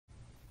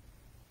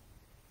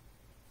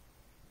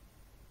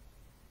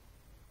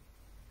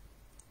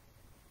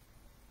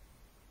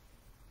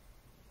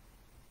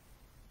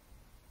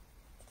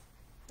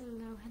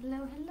Hello,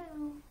 hello,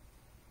 hello.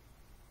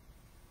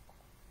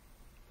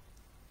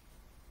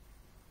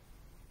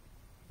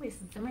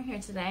 Lisa Zimmer here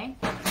today.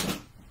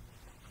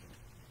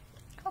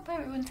 Hope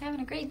everyone's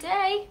having a great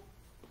day.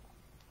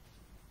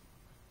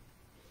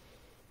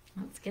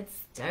 Let's get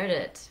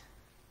started.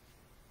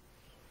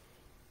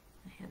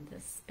 I had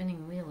this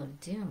spinning wheel of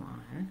doom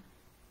on.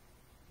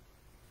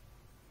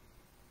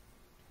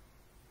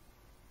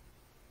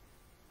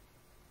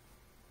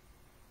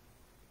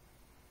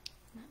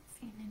 Not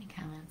seeing any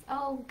comments.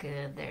 Oh,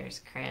 good.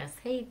 There's Chris.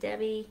 Hey,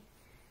 Debbie.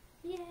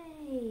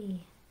 Yay.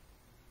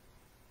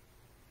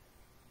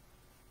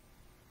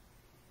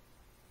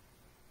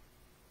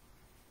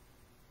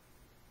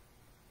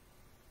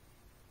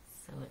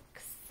 So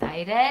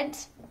excited.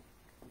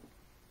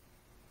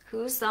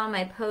 Who saw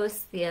my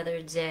post the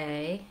other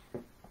day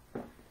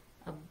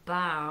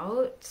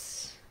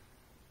about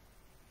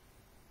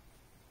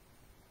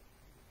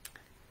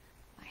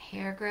my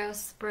hair growth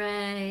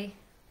spray?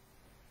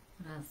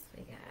 What else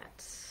we got?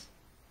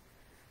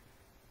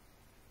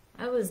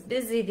 I was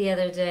busy the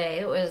other day.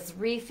 It was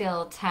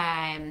refill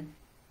time.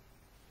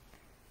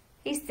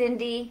 Hey,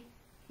 Cindy.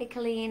 Hey,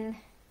 Colleen.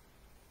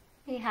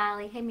 Hey,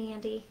 Holly. Hey,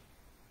 Mandy.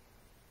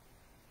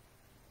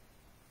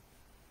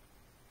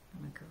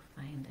 I'm gonna go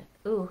find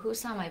it. Ooh, who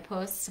saw my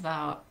posts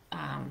about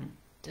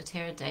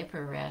doTERRA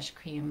diaper rash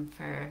cream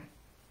for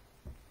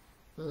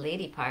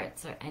lady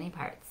parts or any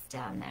parts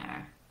down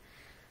there?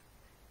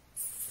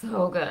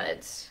 So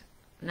good.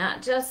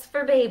 Not just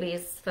for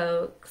babies,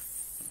 folks.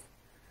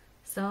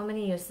 So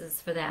many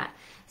uses for that.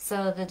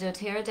 So the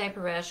doTERRA diaper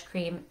rash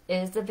cream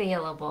is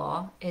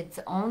available. It's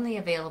only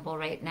available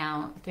right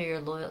now through your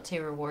loyalty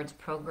rewards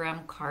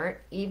program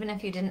cart. Even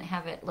if you didn't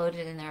have it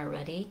loaded in there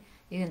already,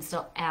 you can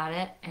still add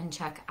it and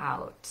check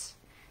out.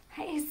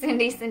 Hey,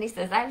 Cindy. Cindy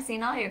says, I've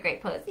seen all your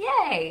great posts.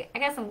 Yay! I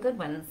got some good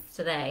ones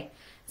today.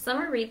 Some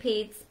are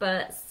repeats,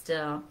 but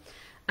still.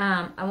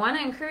 I want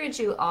to encourage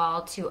you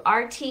all to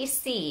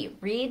RTC,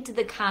 read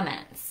the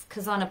comments,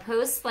 because on a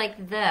post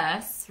like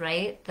this,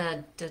 right,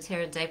 the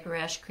doTERRA diaper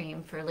rash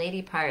cream for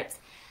lady parts,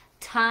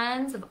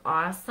 tons of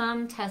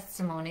awesome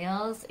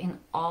testimonials in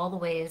all the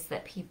ways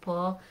that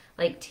people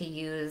like to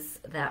use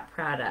that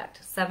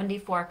product.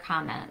 74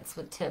 comments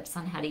with tips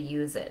on how to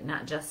use it,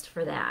 not just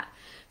for that.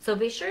 So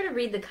be sure to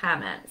read the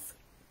comments.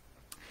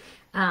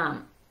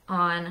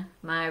 On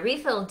my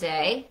refill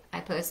day, I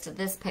posted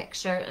this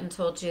picture and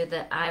told you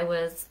that I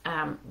was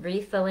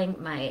refilling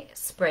my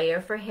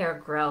sprayer for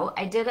hair grow.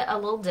 I did it a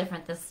little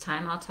different this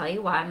time. I'll tell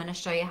you why. I'm going to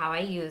show you how I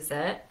use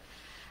it.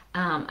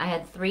 I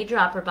had 3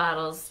 dropper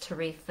bottles to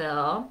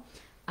refill,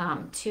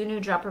 2 new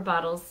dropper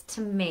bottles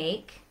to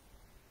make.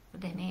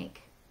 What did I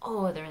make?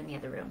 Oh, they're in the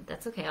other room.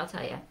 That's okay, I'll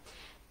tell you.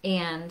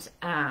 And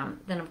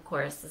then, of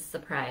course, the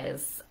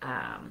surprise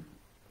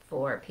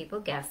for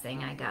people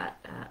guessing, I got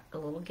a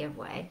little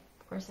giveaway.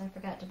 Of course, I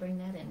forgot to bring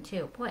that in,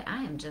 too. Boy,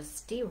 I am just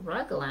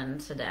struggling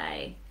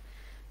today.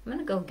 I'm going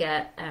to go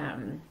get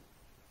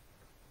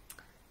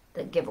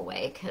the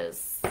giveaway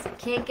because I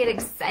can't get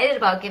excited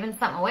about giving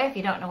something away if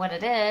you don't know what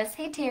it is.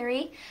 Hey,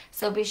 Terry.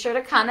 So be sure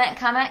to comment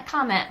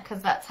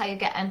because that's how you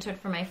get entered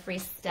for my free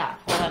stuff.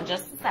 Hold on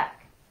just a sec.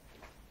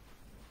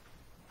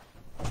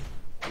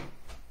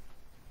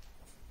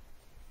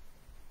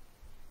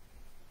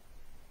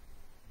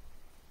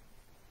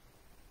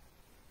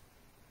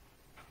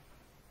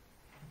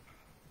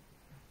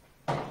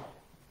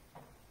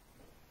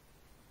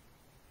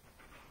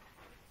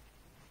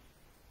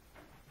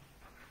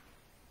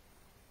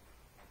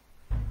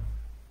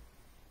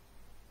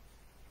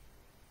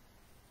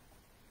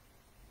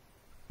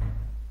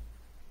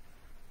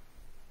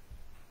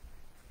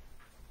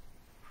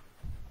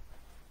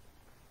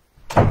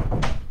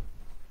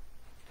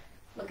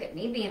 Look at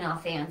me being all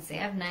fancy.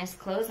 I have nice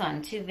clothes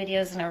on 2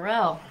 videos in a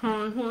row.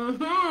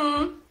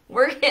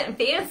 We're getting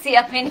fancy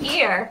up in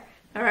here.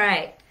 All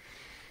right.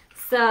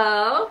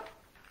 So,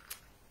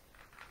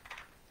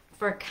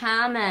 for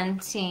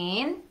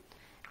commenting,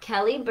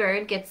 Kelly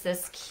Bird gets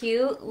this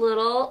cute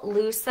little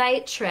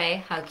lucite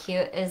tray. How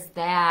cute is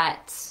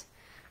that?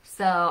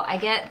 So, I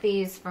get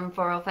these from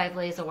 405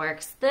 Laser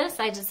Works. This,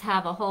 I just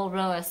have a whole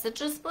row of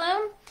citrus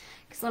bloom.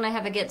 Because when I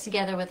have a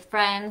get-together with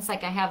friends,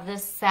 like I have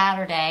this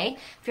Saturday,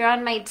 if you're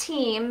on my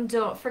team,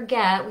 don't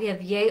forget, we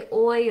have Yay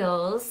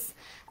Oils.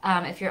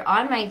 If you're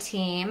on my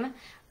team,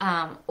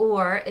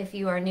 or if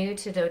you are new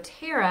to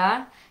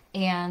doTERRA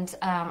and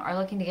are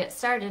looking to get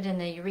started in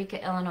the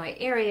Eureka, Illinois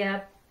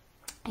area,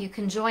 you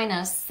can join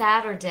us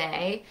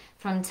Saturday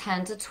from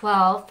 10 to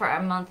 12 for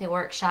our monthly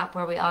workshop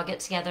where we all get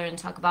together and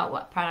talk about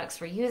what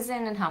products we're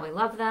using and how we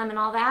love them and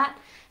all that.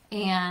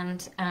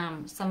 And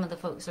some of the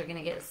folks are going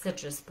to get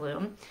citrus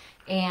bloom.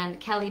 And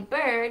Kelly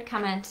Bird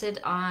commented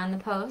on the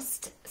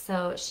post,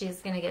 so she's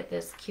going to get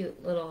this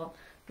cute little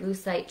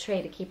lucite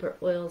tray to keep her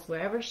oils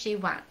wherever she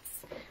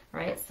wants.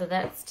 Right, so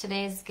that's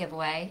today's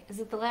giveaway. Is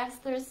it the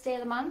last Thursday of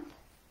the month?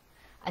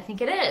 I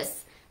think it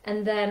is.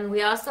 And then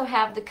we also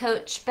have the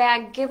Coach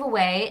bag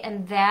giveaway,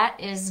 and that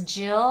is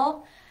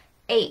Jill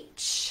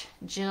H.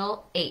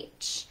 Jill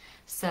H.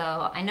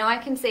 So I know I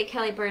can say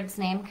Kelly Bird's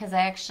name because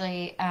I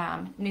actually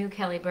knew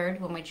Kelly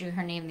Bird when we drew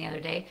her name the other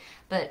day.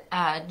 But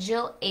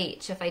Jill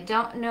H., if I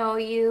don't know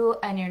you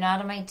and you're not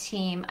on my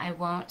team, I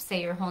won't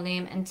say your whole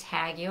name and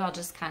tag you. I'll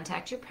just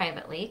contact you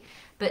privately.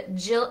 But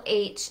Jill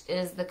H.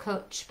 is the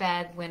Coach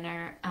Bag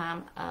winner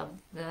of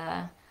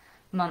the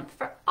month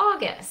for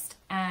August.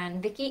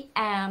 And Vicki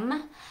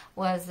M.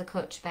 was the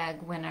Coach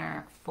Bag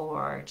winner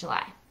for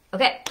July.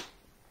 Okay,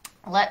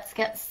 let's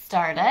get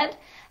started.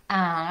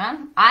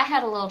 I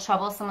had a little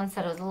trouble. Someone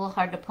said it was a little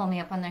hard to pull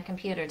me up on their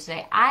computer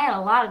today. I had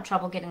a lot of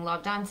trouble getting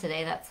logged on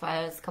today. That's why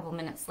I was a couple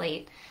minutes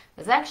late.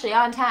 I was actually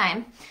on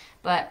time,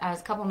 but I was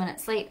a couple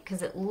minutes late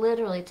because it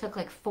literally took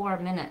like 4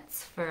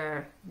 minutes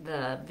for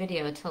the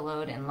video to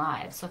load in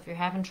live. So if you're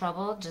having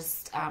trouble,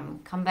 just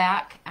come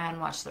back and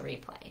watch the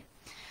replay.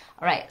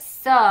 All right,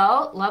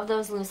 so love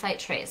those lucite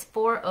trays.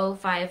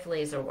 405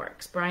 Laser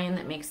Works. Brian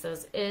that makes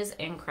those is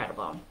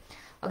incredible.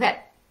 Okay.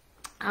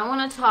 I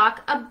want to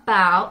talk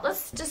about,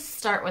 let's just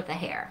start with the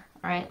hair,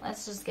 all right?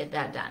 Let's just get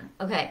that done.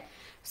 Okay,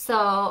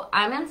 so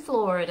I'm in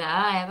Florida.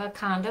 I have a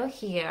condo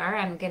here.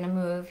 I'm going to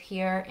move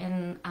here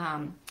in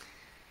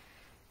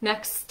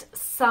next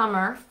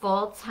summer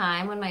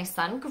full-time when my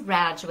son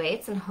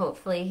graduates, and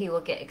hopefully he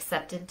will get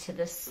accepted to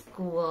the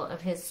school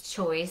of his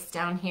choice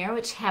down here,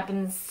 which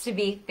happens to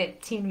be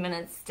 15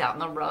 minutes down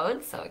the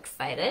road. So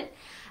excited.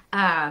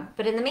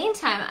 But in the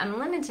meantime, I'm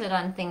limited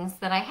on things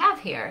that I have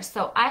here.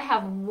 So I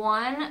have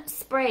one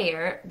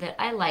sprayer that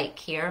I like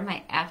here,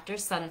 my After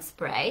Sun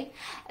spray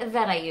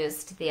that I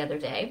used the other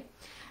day.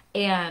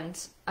 And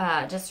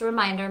just a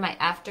reminder, my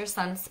After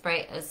Sun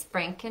spray is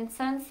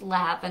frankincense,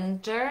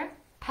 lavender,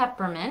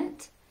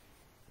 peppermint,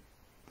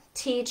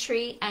 tea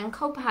tree, and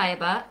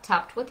copaiba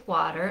topped with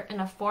water in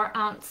a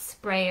 4-ounce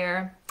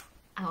sprayer.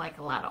 I like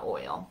a lot of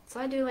oil. So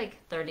I do like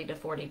 30 to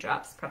 40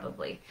 drops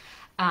probably.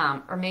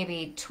 Or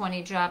maybe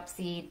 20 drops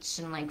each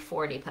and like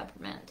 40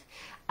 peppermint.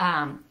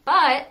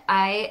 But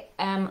I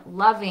am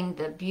loving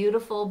the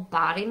beautiful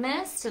body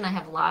mist, and I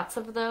have lots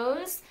of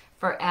those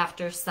for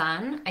After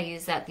Sun. I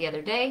used that the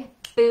other day.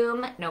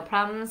 Boom, no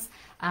problems.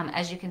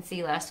 As you can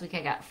see, last week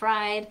I got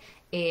fried,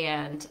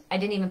 and I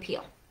didn't even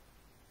peel.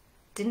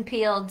 Didn't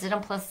peel,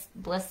 didn't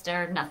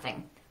blister,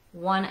 nothing.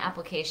 One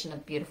application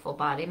of beautiful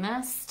body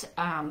mist,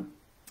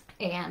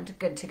 and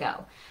good to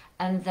go.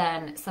 And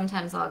then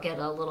sometimes I'll get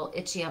a little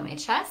itchy on my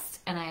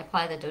chest, and I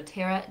apply the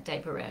doTERRA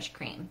Diaper Rash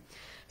Cream.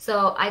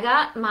 So I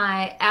got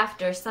my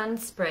After Sun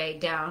spray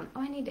down.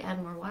 Oh, I need to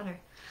add more water.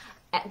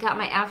 I got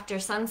my After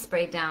Sun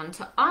spray down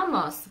to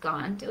almost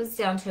gone. It was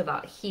down to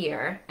about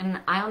here,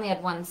 and I only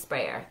had one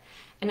sprayer.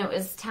 And it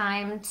was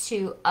time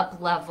to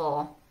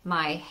up-level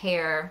my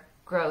hair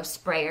grow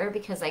sprayer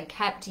because I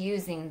kept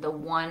using the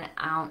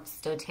 1-ounce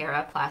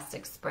doTERRA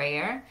plastic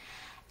sprayer,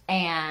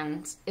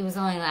 and it was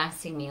only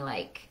lasting me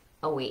like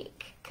a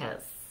week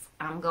because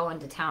I'm going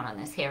to town on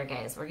this hair,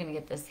 guys. We're going to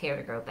get this hair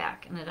to grow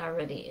back, and it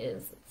already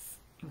is. It's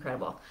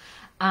incredible.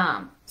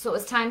 So it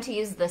was time to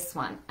use this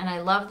one, and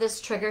I love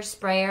this trigger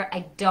sprayer.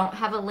 I don't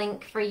have a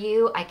link for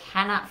you. I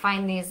cannot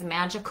find these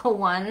magical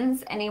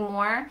ones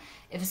anymore.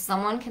 If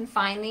someone can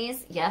find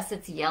these, yes,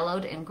 it's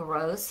yellowed and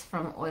gross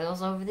from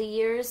oils over the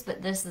years,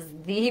 but this is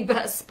the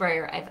best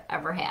sprayer I've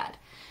ever had.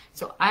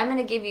 So I'm going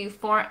to give you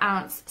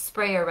 4-ounce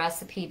sprayer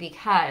recipe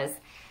because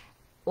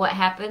what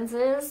happens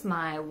is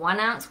my 1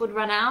 ounce would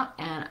run out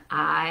and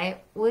I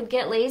would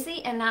get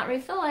lazy and not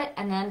refill it,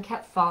 and then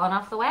kept falling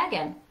off the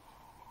wagon.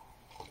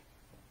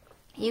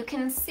 You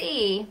can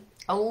see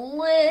a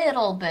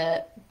little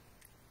bit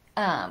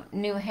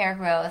new hair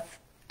growth.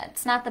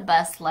 It's not the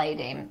best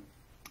lighting,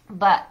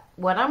 but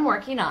what I'm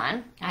working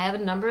on, I have a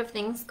number of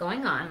things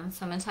going on,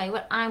 so I'm going to tell you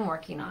what I'm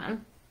working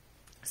on.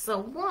 So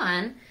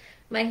one,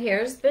 my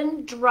hair's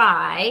been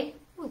dry.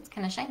 Oh, it's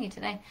kind of shiny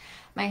today.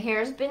 My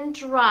hair's been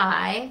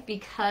dry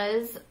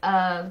because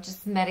of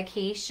just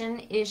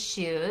medication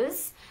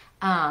issues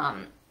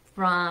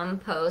from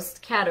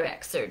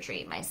post-cataract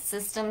surgery. My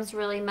system's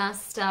really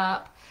messed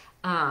up.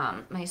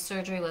 My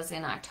surgery was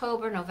in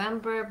October,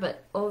 November,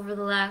 but over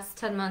the last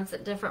 10 months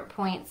at different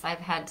points, I've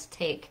had to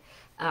take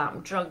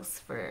drugs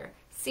for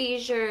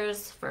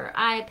seizures, for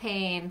eye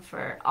pain,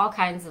 for all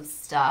kinds of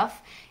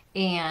stuff.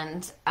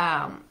 And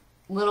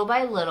little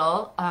by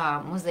little,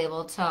 was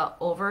able to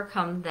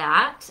overcome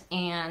that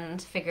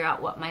and figure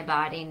out what my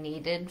body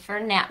needed for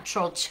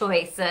natural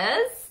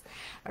choices,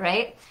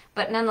 right?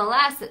 But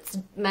nonetheless, it's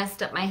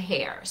messed up my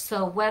hair.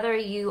 So whether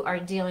you are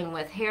dealing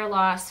with hair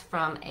loss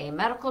from a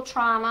medical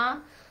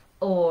trauma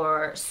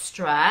or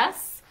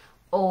stress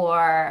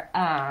or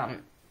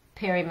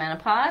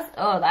perimenopause,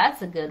 oh,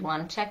 that's a good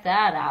one. Check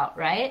that out,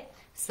 right?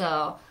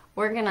 So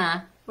we're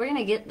gonna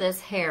get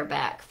this hair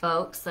back,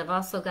 folks. I've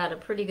also got a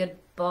pretty good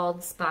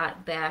bald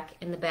spot back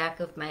in the back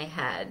of my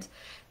head,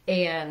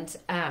 and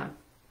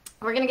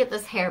we're gonna get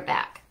this hair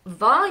back.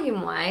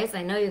 Volume-wise,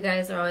 I know you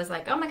guys are always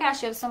like, oh my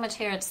gosh, you have so much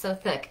hair, it's so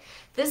thick.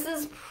 This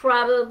is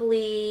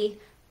probably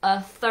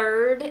a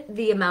third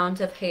the amount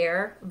of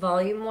hair,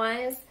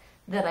 volume-wise,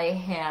 that I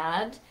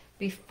had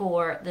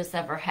before this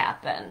ever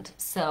happened.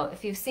 So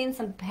if you've seen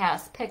some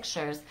past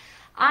pictures,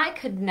 I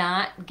could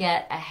not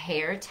get a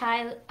hair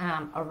tie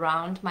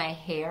around my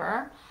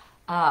hair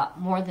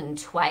more than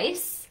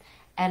twice.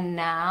 And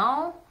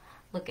now,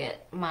 look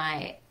at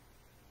my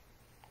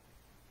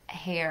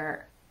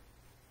hair,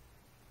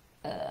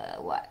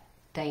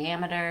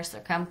 diameter,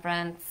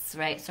 circumference,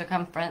 right?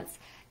 Circumference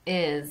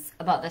is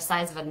about the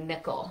size of a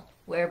nickel,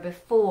 where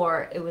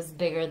before it was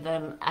bigger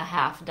than a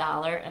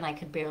 $50 and I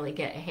could barely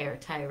get a hair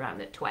tie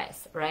around it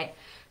twice, right?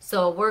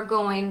 So we're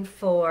going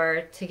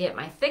to get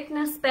my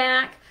thickness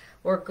back.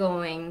 We're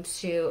going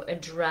to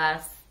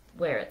address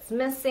where it's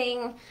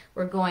missing.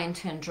 We're going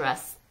to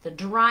address the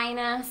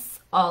dryness,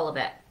 all of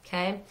it,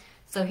 okay?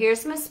 So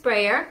here's my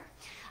sprayer.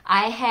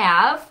 I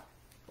have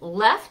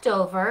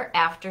leftover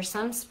after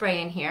some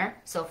spray in here.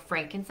 So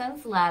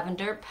frankincense,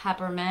 lavender,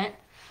 peppermint,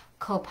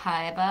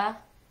 copaiba,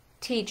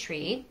 tea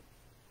tree.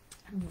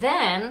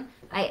 Then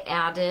I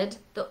added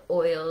the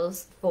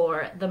oils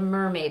for the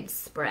mermaid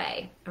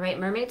spray. All right,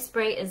 mermaid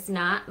spray is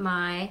not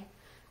my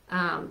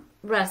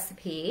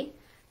recipe.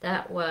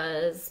 That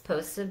was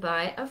posted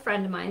by a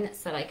friend of mine that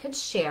said I could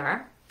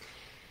share.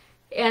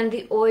 And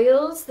the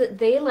oils that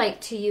they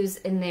like to use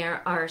in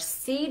there are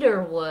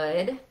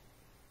cedarwood,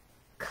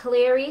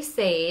 clary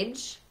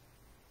sage,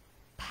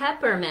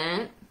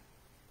 peppermint,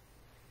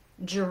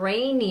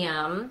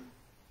 geranium,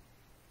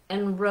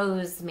 and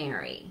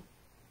rosemary.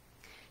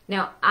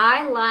 Now,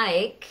 I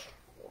like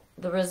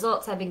the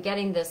results I've been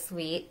getting this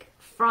week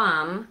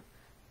from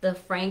the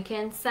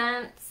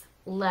frankincense,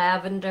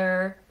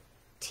 lavender,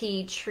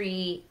 tea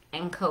tree,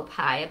 and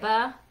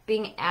copaiba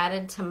being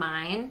added to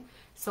mine.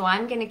 So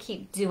I'm going to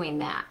keep doing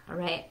that, all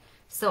right?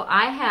 So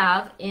I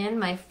have in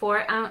my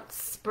 4-ounce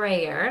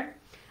sprayer,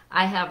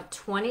 I have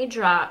 20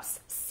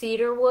 drops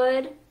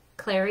cedarwood,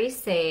 clary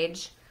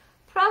sage,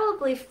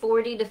 probably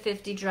 40 to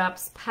 50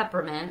 drops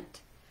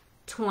peppermint,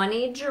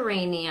 20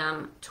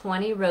 geranium,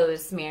 20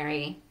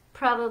 rosemary,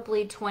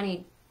 probably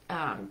 20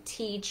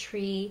 tea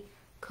tree,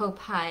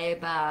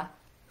 copaiba,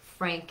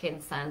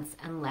 frankincense,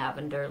 and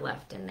lavender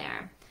left in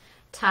there.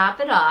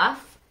 Top it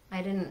off.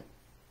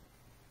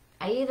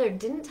 I either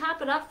didn't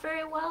top it up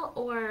very well,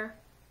 or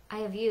I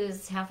have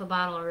used half a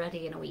bottle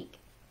already in a week.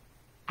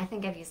 I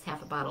think I've used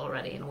half a bottle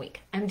already in a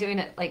week. I'm doing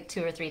it like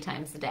 2 or 3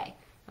 times a day.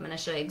 I'm going to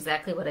show you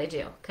exactly what I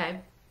do,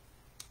 okay?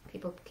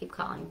 People keep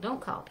calling.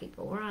 Don't call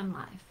people. We're on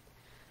live.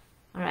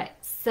 All right,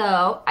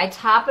 so I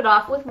top it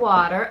off with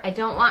water. I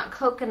don't want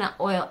coconut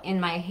oil in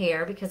my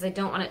hair because I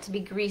don't want it to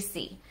be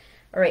greasy.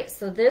 All right,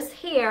 so this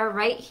hair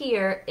right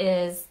here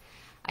is,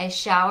 I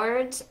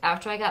showered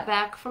after I got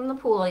back from the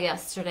pool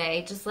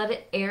yesterday, just let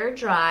it air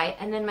dry,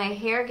 and then my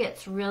hair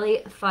gets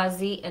really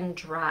fuzzy and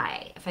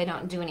dry if I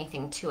don't do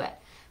anything to it.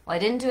 Well, I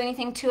didn't do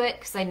anything to it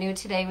because I knew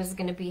today was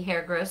going to be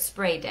hair growth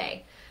spray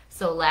day.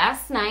 So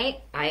last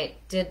night I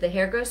did the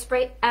hair growth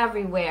spray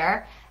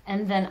everywhere,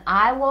 and then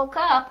I woke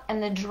up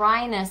and the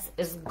dryness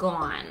is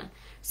gone.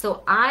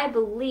 So I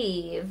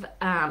believe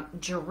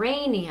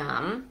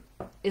geranium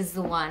is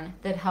the one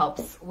that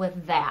helps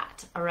with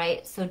that, all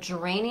right? So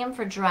geranium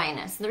for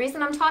dryness. And the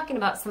reason I'm talking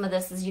about some of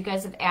this is you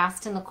guys have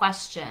asked in the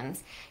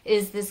questions,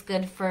 is this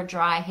good for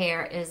dry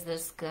hair? Is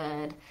this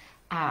good?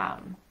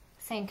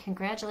 Saying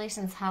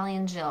congratulations, Holly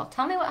and Jill.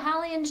 Tell me what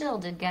Holly and Jill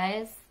did,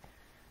 guys.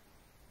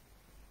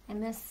 I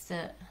missed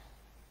it.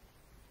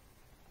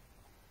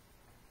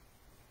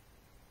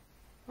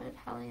 What did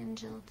Holly and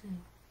Jill do?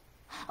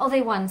 Oh,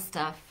 they won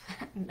stuff.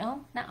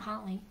 No, not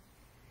Holly.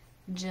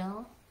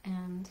 Jill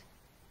and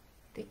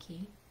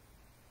Vicky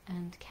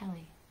and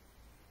Kelly.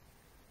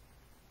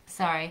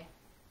 Sorry,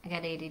 I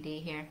got ADD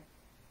here.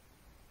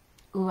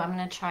 Ooh, I'm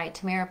going to try.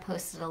 Tamara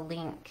posted a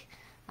link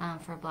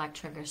for a black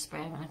trigger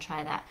spray. I'm going to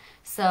try that.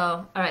 So,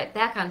 all right,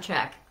 back on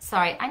track.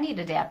 Sorry, I need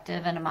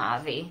Adaptive and a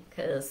Mavi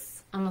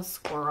because I'm a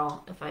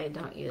squirrel if I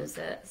don't use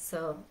it.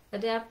 So,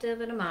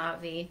 Adaptive and a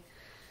Mavi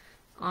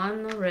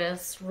on the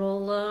wrist,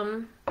 roll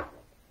them,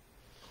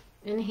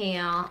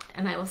 inhale,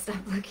 and I will stop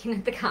looking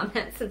at the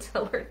comments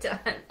until we're done.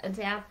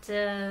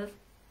 Adaptive,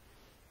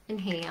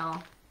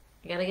 inhale.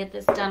 I got to get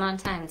this done on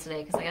time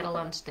today because I got a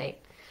lunch date.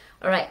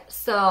 All right,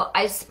 so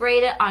I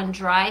sprayed it on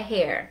dry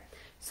hair.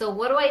 So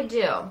what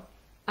do?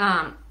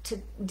 To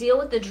deal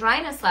with the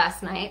dryness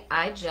last night,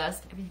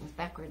 everything's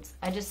backwards.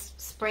 I just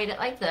sprayed it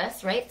like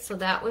this, right? So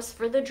that was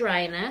for the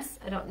dryness.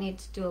 I don't need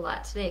to do a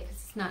lot today because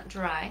it's not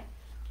dry,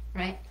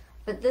 right?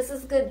 But this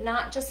is good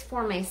not just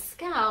for my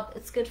scalp,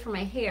 it's good for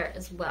my hair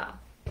as well,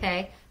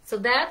 okay? So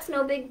that's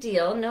no big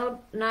deal.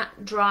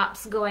 Not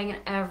drops going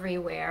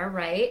everywhere,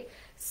 right?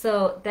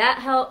 So that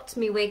helped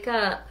me wake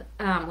up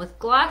with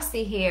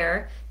glossy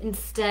hair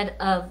instead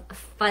of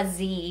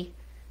fuzzy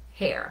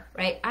hair,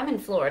 right? I'm in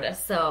Florida,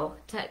 so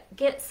to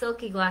get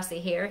silky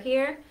glossy hair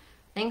here,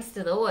 thanks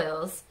to the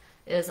oils,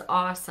 is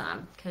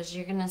awesome because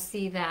you're gonna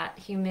see that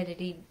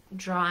humidity,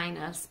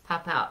 dryness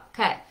pop out.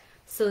 Okay,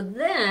 so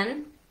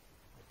then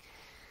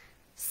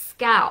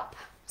scalp.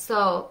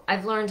 So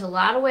I've learned a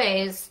lot of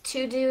ways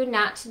to do,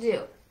 not to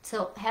do.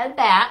 So head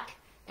back,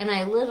 and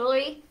I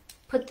literally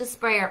put the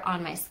sprayer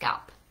on my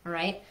scalp, all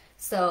right?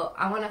 So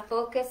I want to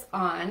focus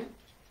on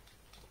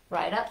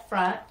right up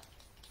front.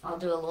 I'll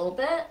do a little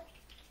bit,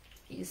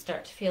 you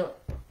start to feel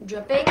it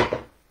dripping,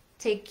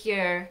 take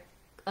your,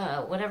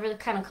 whatever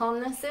kind of comb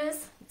this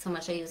is. That's how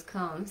much I use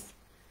combs.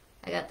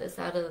 I got this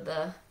out of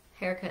the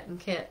haircutting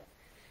kit.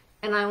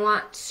 And I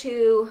want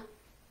to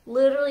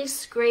literally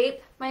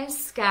scrape my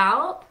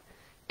scalp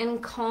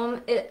and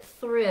comb it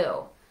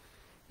through.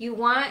 You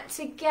want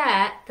to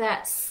get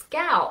that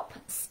scalp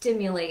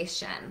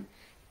stimulation.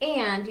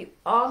 And you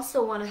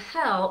also want to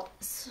help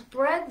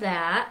spread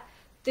that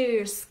through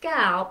your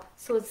scalp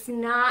so it's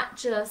not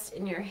just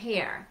in your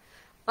hair.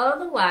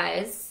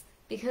 Otherwise,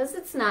 because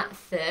it's not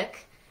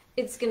thick,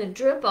 it's going to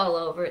drip all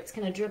over. It's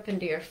going to drip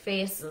into your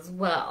face as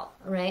well,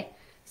 right?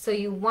 So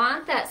you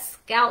want that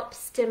scalp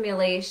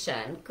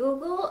stimulation.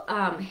 Google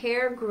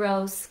hair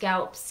growth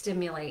scalp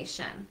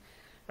stimulation.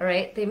 All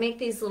right, they make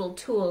these little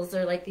tools.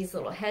 They're like these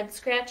little head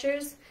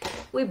scratchers.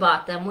 We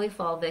bought them. We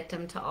fall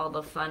victim to all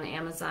the fun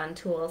Amazon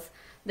tools.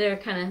 They're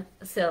kind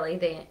of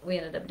silly. We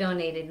ended up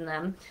donating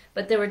them.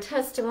 But there were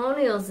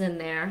testimonials in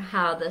there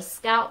how the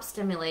scalp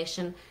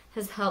stimulation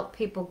has helped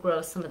people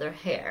grow some of their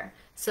hair.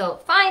 So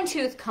fine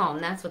tooth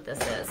comb, that's what this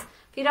is.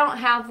 If you don't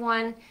have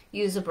one,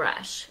 use a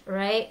brush,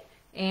 right?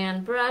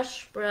 And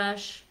brush,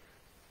 brush,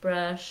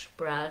 brush,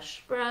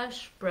 brush,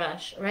 brush,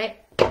 brush, right?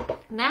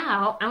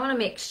 Now, I want to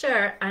make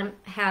sure I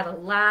had a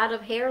lot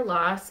of hair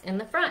loss in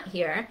the front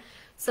here.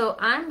 So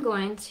I'm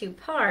going to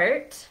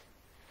part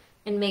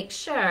and make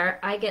sure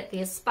I get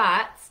these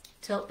spots.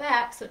 Tilt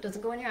back so it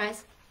doesn't go in your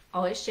eyes.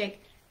 Always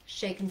shake,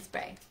 shake and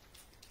spray.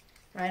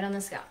 Right on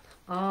the scalp,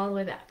 all the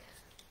way back.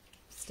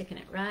 Sticking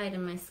it right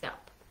in my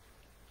scalp.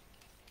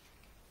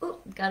 Ooh,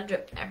 got a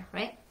drip there,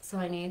 right? So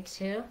I need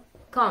to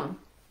comb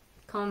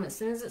as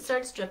soon as it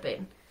starts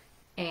dripping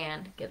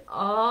and get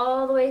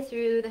all the way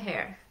through the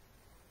hair,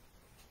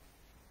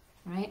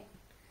 right?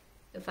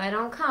 If I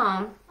don't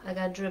comb, I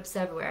got drips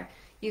everywhere.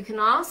 You can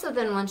also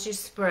then, once you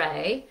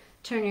spray,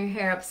 turn your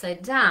hair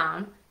upside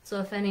down, so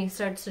if any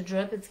starts to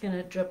drip, it's going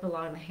to drip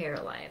along the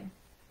hairline.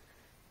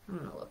 I'm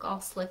going to look all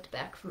slicked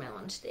back for my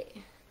lunch date.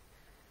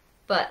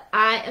 But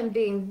I am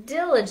being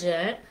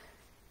diligent,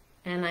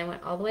 and I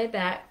went all the way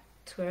back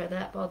to where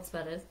that bald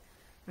spot is.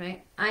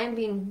 Right? I am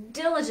being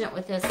diligent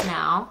with this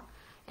now,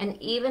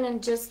 and even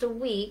in just a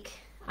week,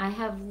 I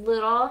have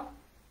little, I'll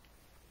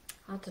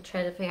have to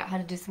try to figure out how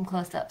to do some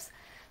close-ups,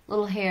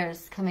 little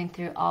hairs coming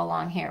through all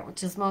along here,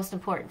 which is most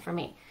important for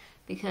me,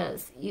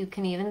 because you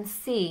can even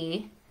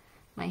see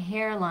my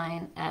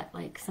hairline at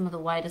like some of the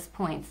widest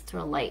points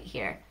through a light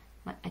here.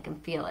 I can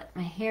feel it.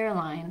 My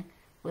hairline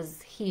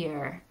was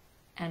here,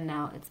 and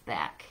now it's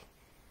back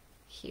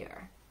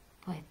here.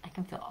 Boy, I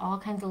can feel all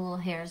kinds of little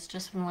hairs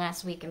just from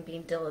last week and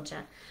being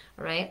diligent,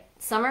 all right?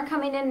 Summer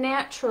coming in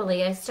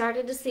naturally, I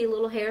started to see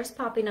little hairs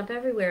popping up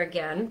everywhere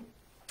again,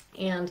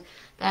 and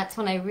that's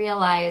when I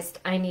realized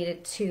I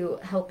needed to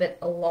help it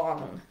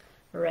along,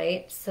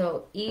 right?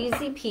 So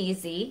easy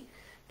peasy.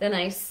 Then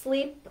I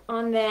sleep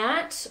on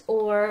that,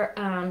 or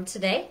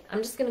today,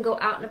 I'm just going to go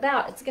out and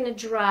about. It's going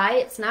to dry.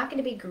 It's not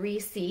going to be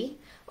greasy.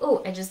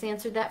 Oh, I just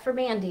answered that for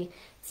Mandy.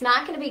 It's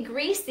not going to be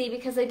greasy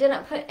because I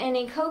didn't put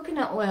any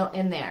coconut oil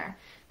in there.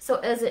 So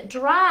as it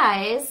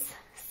dries,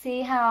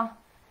 see how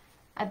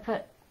I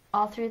put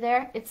all through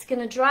there? It's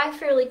going to dry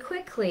fairly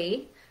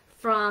quickly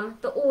from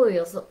the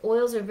oils. The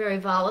oils are very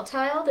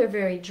volatile, they're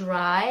very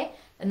dry,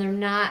 and they're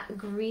not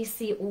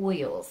greasy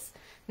oils.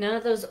 None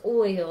of those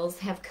oils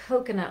have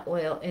coconut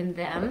oil in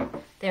them.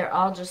 They're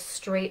all just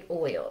straight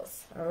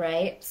oils, all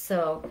right?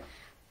 So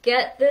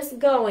get this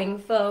going,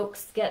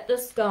 folks. Get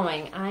this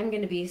going. I'm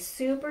going to be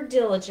super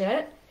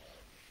diligent,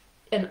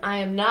 and I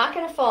am not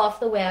going to fall off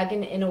the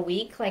wagon in a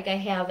week like I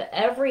have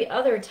every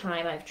other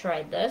time I've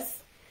tried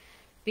this,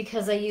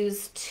 because I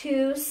use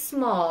too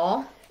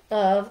small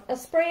of a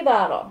spray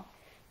bottle.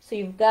 So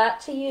you've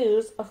got to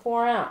use a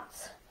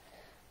 4-ounce.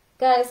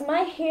 Guys, my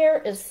hair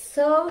is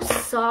so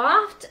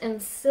soft and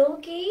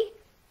silky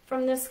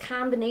from this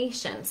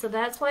combination. So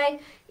that's why,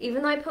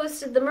 even though I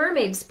posted the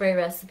mermaid spray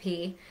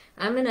recipe,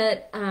 I'm going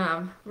to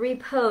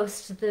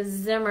repost the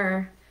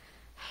Zimmer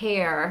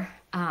hair,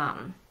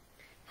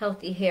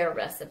 healthy hair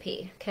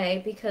recipe,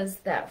 okay? Because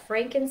that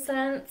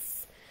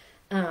frankincense,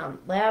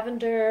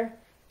 lavender,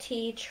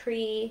 tea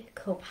tree,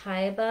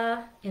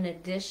 copaiba, in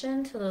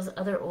addition to those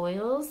other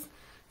oils,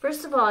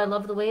 first of all, I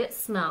love the way it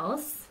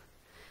smells.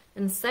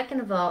 And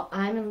second of all,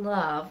 I'm in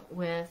love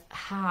with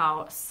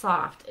how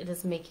soft it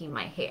is making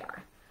my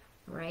hair,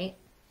 right?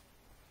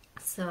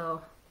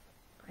 So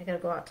I gotta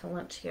go out to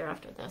lunch here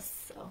after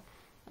this, so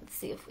let's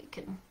see if we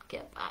can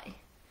get by.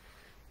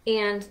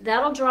 And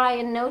that'll dry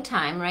in no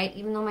time, right?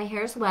 Even though my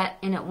hair is wet,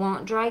 and it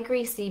won't dry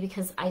greasy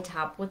because I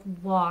top with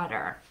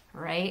water,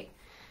 right?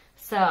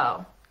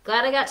 So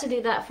glad I got to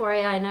do that for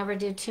you. I never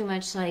do too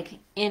much like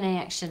in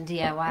action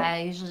DIY.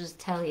 I usually just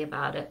tell you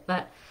about it,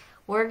 but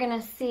we're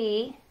gonna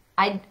see.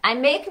 I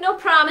make no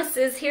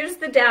promises. Here's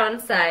the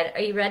downside.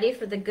 Are you ready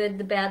for the good,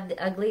 the bad,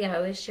 the ugly? I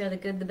always share the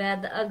good, the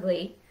bad, the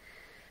ugly.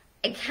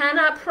 I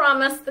cannot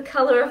promise the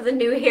color of the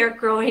new hair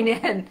growing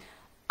in.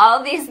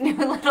 All these new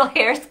little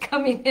hairs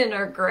coming in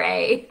are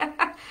gray.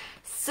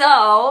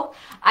 So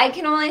I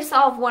can only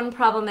solve one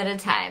problem at a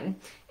time.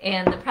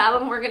 And the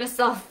problem we're going to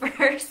solve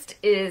first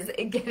is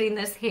getting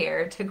this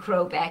hair to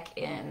grow back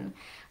in.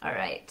 All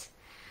right.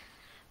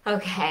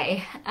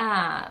 Okay.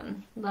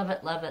 Love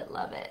it, love it,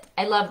 love it.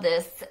 I love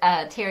this.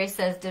 Terry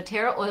says,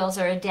 doTERRA oils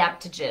are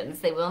adaptogens.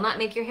 They will not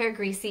make your hair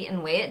greasy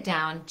and weigh it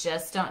down.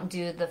 Just don't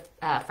do the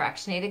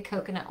fractionated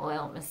coconut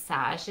oil.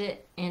 Massage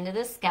it into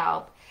the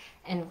scalp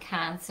and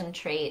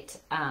concentrate.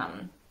 I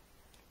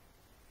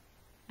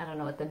don't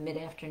know what the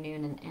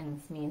mid-afternoon and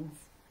ends means,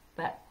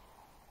 but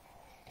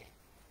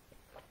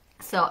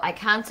so I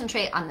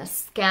concentrate on the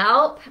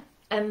scalp,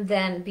 and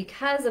then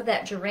because of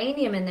that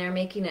geranium in there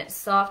making it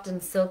soft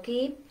and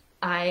silky,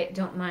 I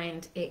don't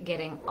mind it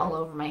getting all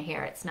over my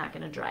hair. It's not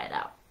going to dry it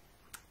out.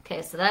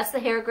 Okay, so that's the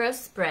hair growth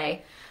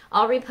spray.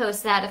 I'll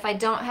repost that. If I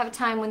don't have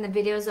time when the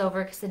video is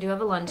over, because I do have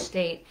a lunch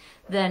date,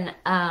 then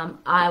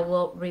I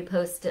will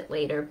repost it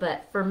later.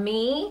 But for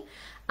me,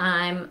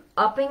 I'm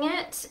upping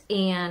it,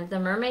 and the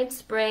mermaid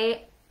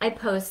spray I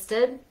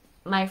posted.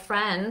 My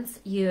friends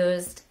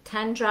used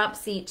 10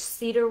 drops each: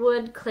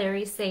 cedarwood,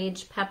 clary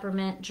sage,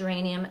 peppermint,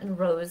 geranium, and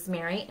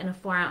rosemary in a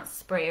 4-ounce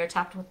sprayer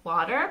topped with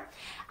water.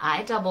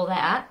 I double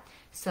that,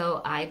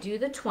 so I do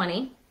the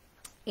 20.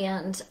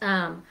 And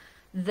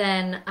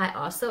then I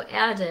also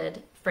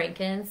added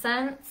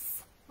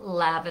frankincense,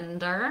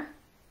 lavender,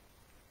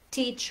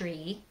 tea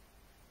tree,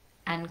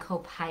 and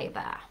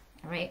copaiba.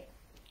 All right.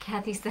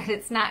 Kathy said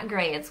it's not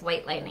gray, it's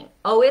white lightning.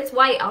 Oh, it's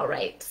white, all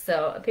right.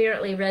 So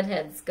apparently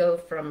redheads go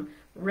from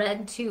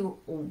red to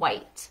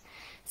white.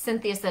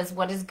 Cynthia says,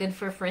 what is good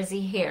for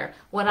frizzy hair?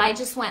 What I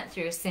just went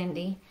through,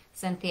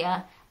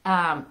 Cynthia,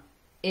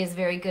 is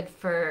very good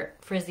for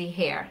frizzy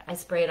hair. I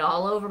spray it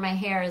all over my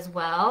hair as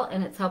well,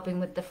 and it's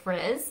helping with the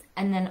frizz.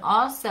 And then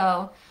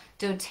also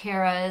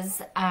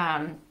doTERRA's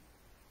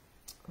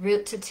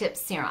root to tip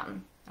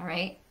serum. All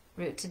right,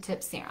 root to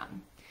tip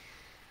serum.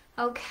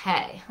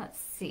 Okay, let's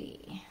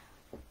see.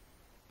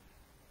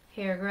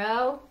 Hair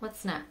grow.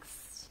 What's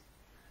next?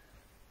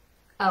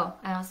 Oh,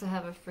 I also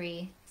have a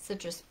free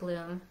citrus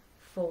bloom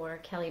for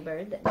Kelly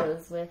Bird that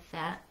goes with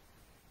that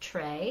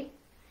tray.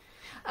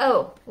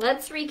 Oh,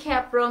 let's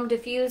recap Rome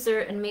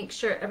Diffuser and make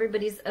sure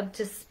everybody's up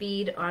to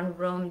speed on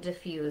Rome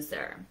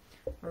Diffuser.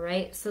 All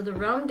right, so the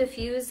Rome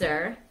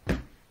Diffuser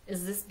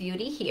is this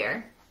beauty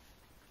here.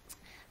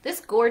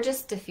 This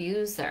gorgeous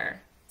diffuser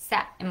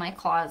sat in my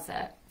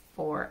closet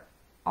for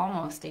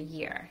almost a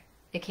year.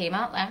 It came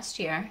out last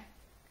year.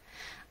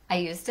 I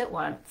used it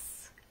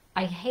once.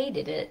 I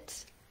hated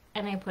it.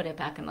 And I put it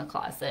back in the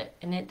closet,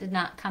 and it did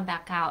not come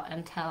back out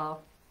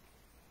until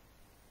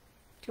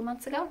 2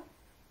 months ago,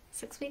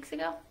 6 weeks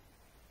ago.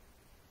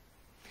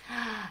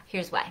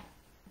 Here's why.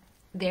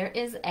 There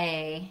is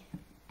a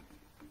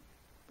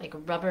like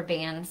rubber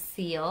band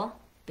seal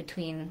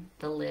between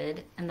the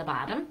lid and the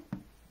bottom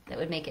that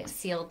would make it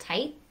seal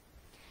tight,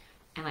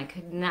 and I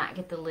could not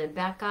get the lid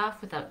back off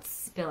without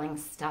spilling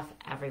stuff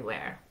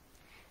everywhere.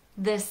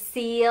 The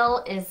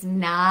seal is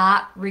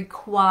not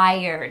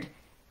required.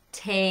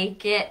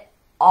 Take it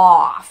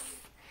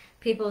off.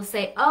 People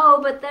say, oh,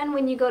 but then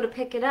when you go to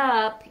pick it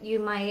up, you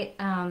might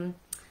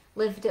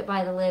lift it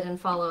by the lid and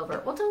fall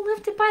over. Well, don't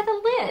lift it by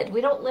the lid. We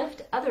don't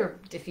lift other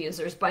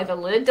diffusers by the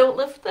lid. Don't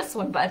lift this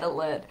one by the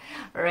lid,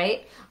 all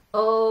right?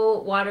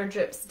 Oh, water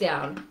drips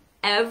down.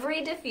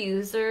 Every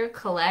diffuser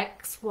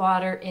collects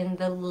water in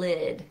the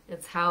lid.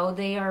 It's how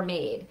they are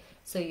made.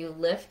 So you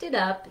lift it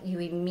up, you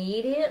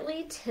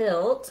immediately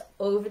tilt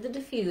over the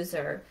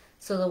diffuser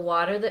so the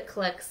water that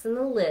collects in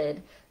the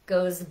lid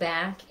goes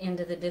back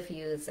into the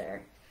diffuser.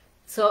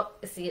 So,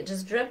 see it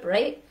just drip,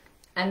 right?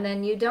 And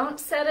then you don't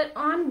set it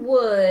on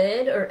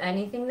wood or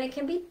anything that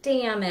can be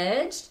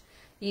damaged.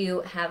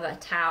 You have a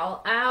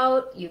towel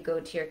out, you go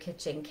to your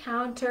kitchen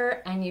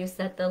counter, and you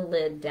set the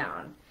lid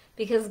down.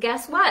 Because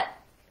guess what?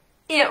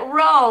 It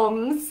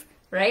roams,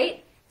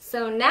 right?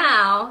 So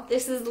now,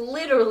 this is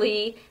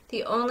literally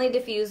the only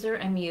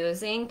diffuser I'm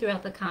using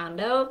throughout the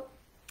condo,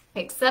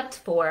 except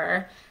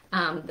for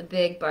the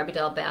big Barbie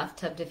doll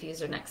bathtub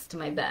diffuser next to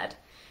my bed.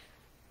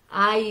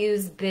 I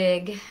use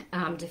big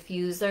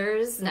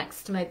diffusers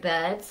next to my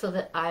bed so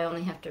that I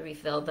only have to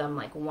refill them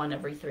like one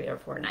every 3 or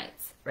 4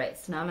 nights. Right,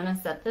 so now I'm going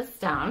to set this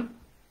down.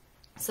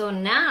 So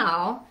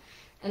now,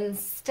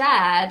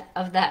 instead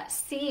of that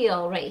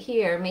seal right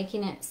here,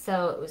 making it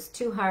so it was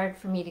too hard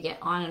for me to get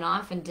on and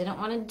off and didn't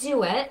want to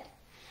do it,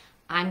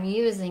 I'm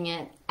using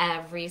it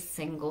every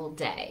single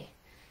day.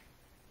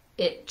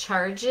 It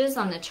charges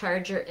on the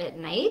charger at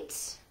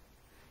night,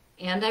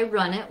 and I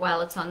run it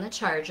while it's on the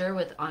charger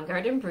with On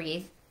Guard and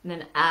Breathe. And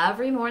then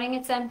every morning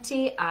it's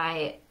empty,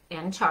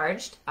 and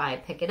charged. I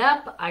pick it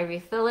up, I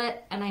refill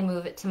it, and I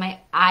move it to my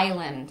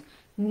island.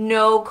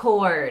 No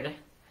cord.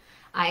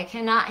 I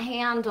cannot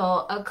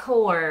handle a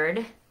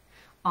cord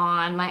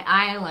on my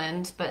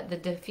island, but the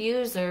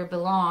diffuser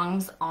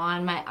belongs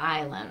on my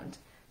island.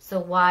 So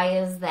why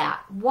is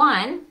that?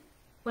 One,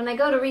 when I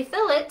go to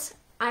refill it,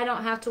 I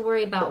don't have to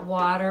worry about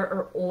water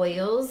or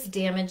oils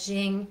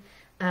damaging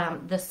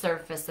the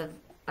surface of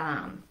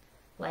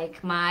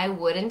like my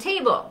wooden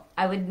table.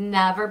 I would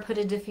never put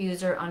a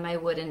diffuser on my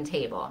wooden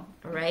table,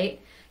 right?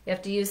 You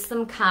have to use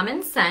some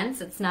common sense.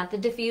 It's not the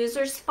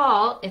diffuser's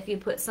fault if you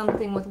put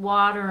something with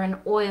water and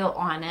oil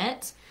on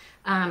it.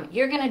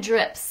 You're going to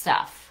drip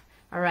stuff,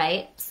 all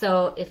right?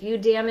 So if you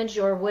damage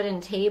your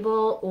wooden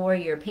table or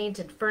your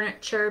painted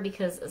furniture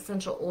because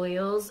essential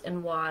oils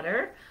and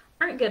water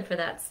aren't good for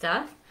that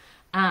stuff,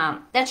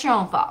 that's your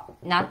own fault.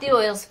 Not the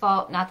oil's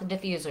fault, not the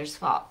diffuser's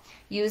fault.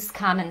 Use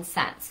common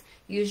sense.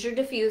 Use your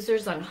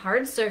diffusers on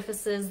hard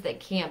surfaces that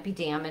can't be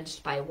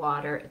damaged by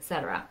water,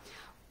 etc.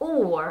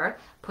 Or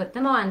put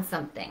them on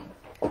something.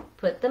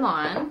 Put them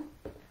on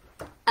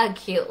a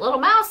cute little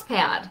mouse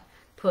pad.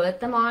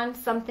 Put them on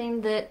something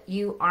that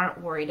you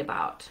aren't worried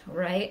about,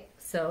 right?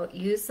 So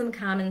use some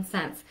common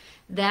sense.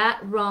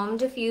 That Rome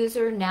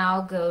diffuser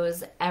now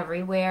goes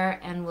everywhere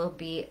and will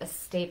be a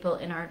staple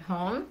in our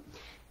home.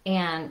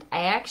 And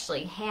I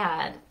actually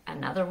had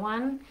another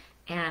one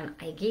and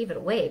I gave it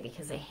away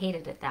because I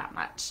hated it that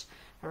much,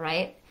 all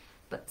right?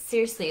 But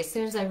seriously, as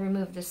soon as I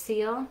remove the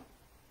seal,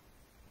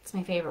 it's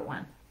my favorite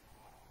one.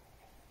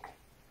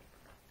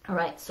 All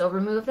right, so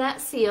remove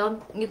that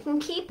seal. You can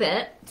keep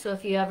it. So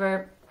if you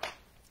ever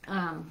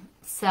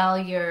sell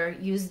your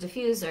used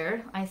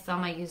diffuser, I sell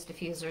my used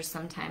diffusers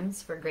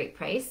sometimes for a great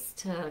price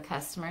to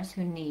customers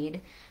who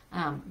need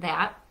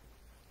that.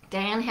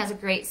 Diane has a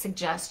great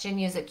suggestion.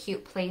 Use a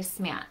cute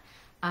placemat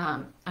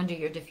under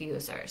your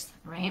diffusers,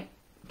 right?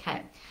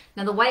 Okay.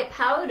 Now the white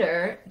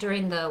powder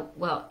during the,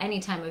 well, any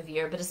time of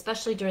year, but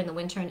especially during the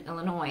winter in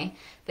Illinois,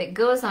 that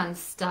goes on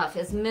stuff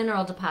is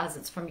mineral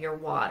deposits from your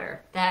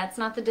water. That's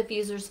not the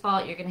diffuser's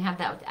fault. You're going to have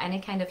that with any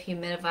kind of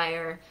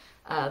humidifier,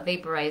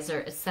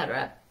 vaporizer,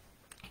 etc.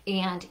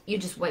 And you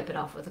just wipe it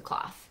off with a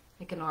cloth,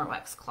 like an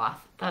Norwex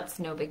cloth. That's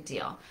no big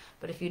deal.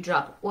 But if you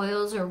drop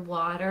oils or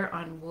water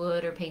on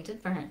wood or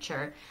painted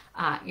furniture,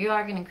 you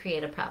are going to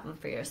create a problem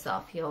for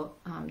yourself. You'll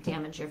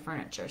damage your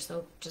furniture.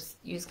 So just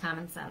use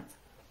common sense.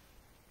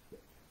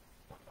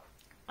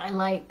 I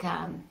like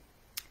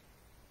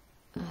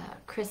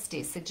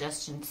Christy's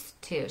suggestions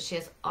too. She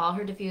has all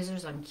her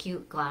diffusers on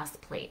cute glass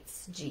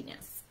plates.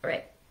 Genius. All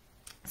right.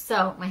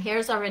 So my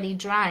hair's already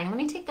drying. Let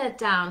me take that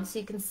down so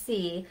you can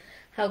see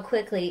how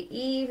quickly,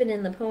 even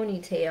in the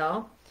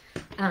ponytail,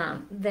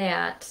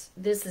 that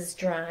this is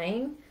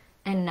drying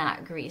and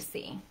not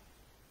greasy.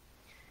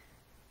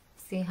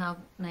 See how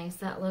nice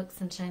that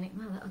looks and shiny?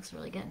 Wow, that looks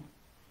really good.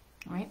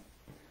 All right.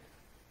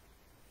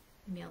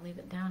 Maybe I'll leave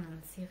it down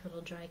and see if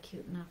it'll dry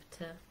cute enough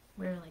to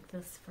wear like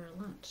this for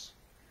lunch.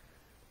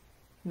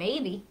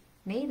 Maybe,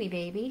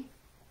 baby.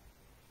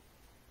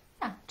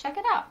 Yeah, check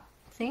it out.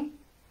 See?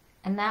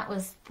 And that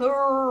was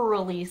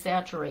thoroughly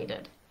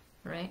saturated,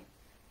 right?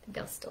 I think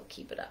I'll still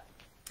keep it up.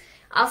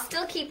 I'll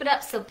still keep it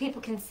up so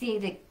people can see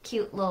the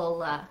cute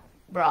little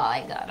bra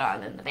I got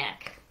on in the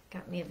back.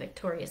 Got me a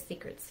Victoria's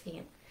Secret's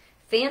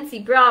fancy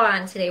bra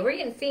on today. We're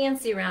getting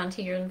fancy around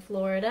here in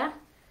Florida.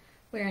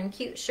 Wearing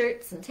cute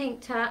shirts and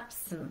tank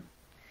tops. And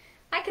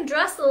I can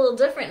dress a little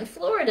different in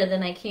Florida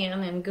than I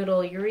can in good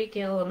old Eureka,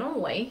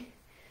 Illinois.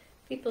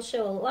 People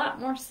show a lot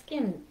more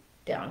skin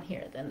down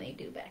here than they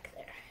do back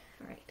there.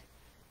 All right.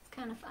 It's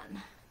kind of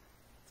fun,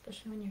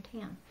 especially when you're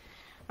tan.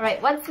 All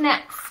right, what's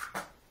next?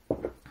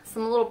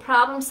 Some little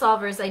problem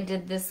solvers I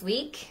did this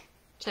week.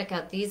 Check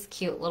out these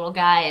cute little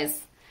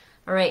guys.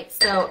 All right,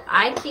 so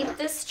I keep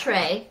this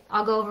tray.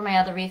 I'll go over my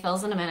other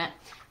refills in a minute.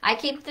 I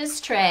keep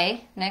this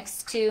tray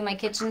next to my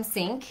kitchen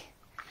sink.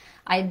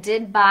 I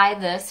did buy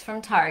this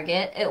from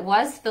Target. It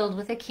was filled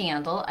with a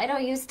candle. I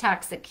don't use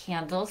toxic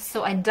candles,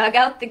 so I dug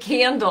out the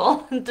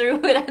candle and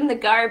threw it in the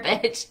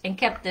garbage and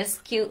kept this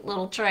cute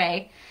little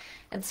tray.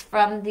 It's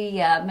from the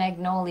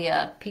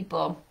Magnolia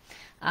people,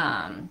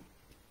 Joanna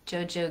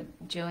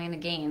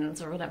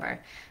Gaines or whatever,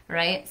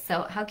 right?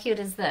 So how cute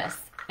is this?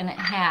 And it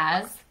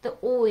has the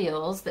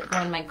oils that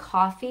go in my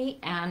coffee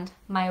and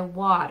my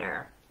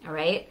water, all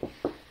right?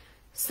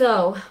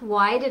 So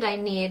why did I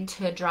need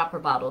to dropper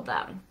bottle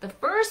them? The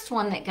first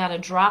one that got a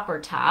dropper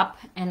top,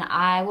 and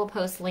I will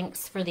post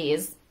links for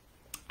these.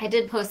 I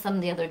did post them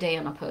the other day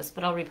on a post,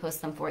 but I'll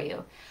repost them for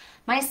you.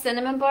 My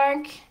cinnamon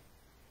bark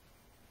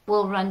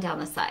will run down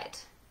the side.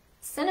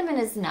 Cinnamon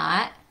is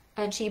not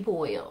a cheap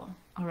oil,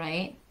 all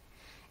right?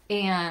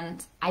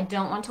 And I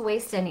don't want to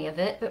waste any of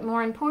it, but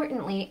more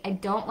importantly, I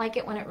don't like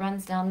it when it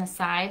runs down the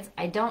sides.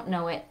 I don't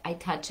know it, I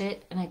touch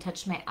it, and I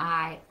touch my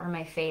eye or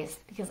my face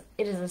because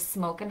it is a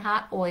smoking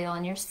hot oil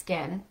on your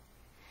skin.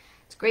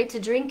 It's great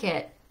to drink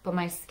it, but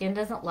my skin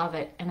doesn't love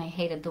it, and I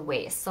hated the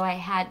waste, so I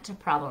had to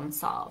problem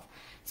solve.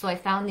 So I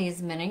found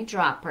these mini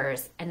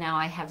droppers, and now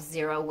I have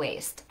zero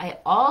waste. I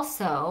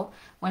also,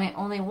 when I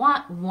only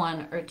want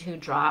 1 or 2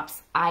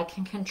 drops, I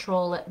can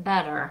control it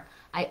better.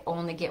 I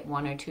only get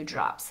 1 or 2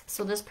 drops.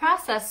 So this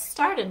process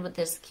started with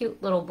this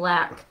cute little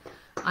black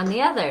on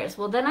the others.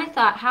 Well, then I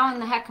thought, how in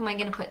the heck am I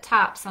going to put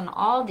tops on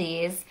all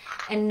these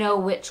and know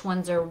which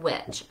ones are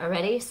which?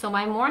 Already? So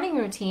my morning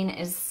routine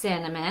is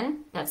cinnamon.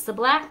 That's the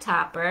black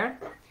topper.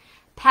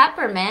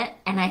 Peppermint.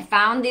 And I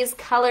found these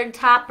colored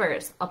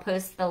toppers. I'll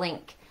post the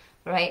link.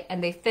 Right?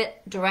 And they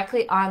fit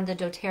directly on the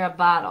doTERRA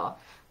bottle.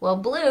 Well,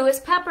 blue is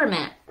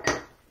peppermint.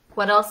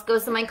 What else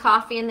goes in my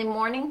coffee in the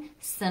morning?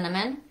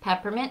 Cinnamon,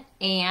 peppermint,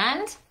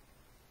 and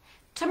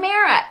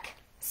turmeric.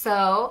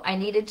 So I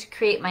needed to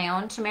create my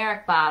own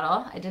turmeric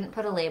bottle. I didn't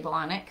put a label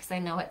on it because I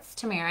know it's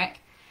turmeric,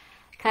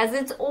 because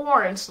it's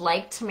orange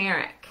like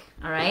turmeric.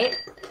 All right.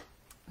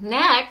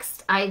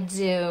 Next, I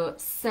do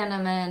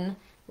cinnamon,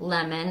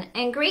 lemon,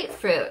 and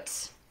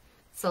grapefruit.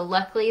 So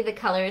luckily the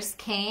colors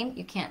came.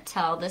 You can't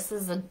tell. This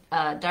is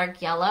a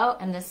dark yellow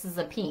and this is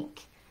a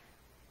pink.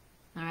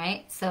 All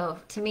right. So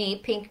to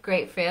me, pink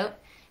grapefruit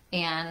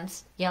and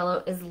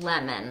yellow is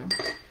lemon.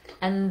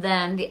 And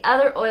then the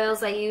other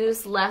oils I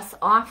use less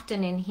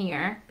often in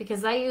here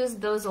because I use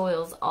those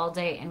oils all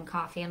day in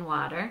coffee and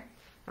water.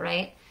 All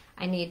right.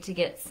 I need to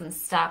get some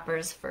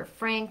stoppers for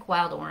Frank,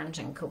 Wild Orange,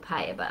 and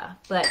Copaiba.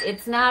 But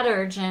it's not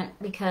urgent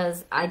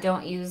because I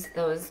don't use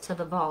those to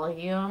the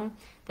volume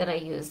that I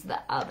use the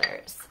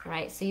others,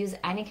 right? So use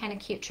any kind of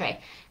cute tray.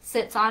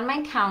 Sits on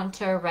my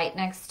counter right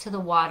next to the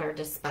water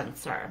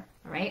dispenser,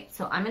 all right?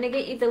 So I'm going to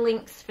get you the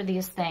links for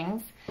these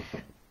things.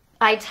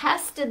 I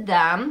tested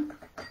them.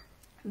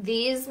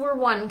 These were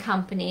one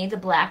company, the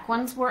black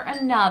ones were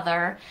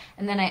another,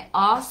 and then I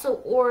also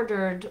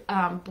ordered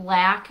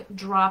black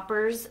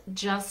droppers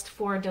just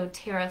for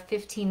doTERRA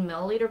 15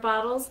 milliliter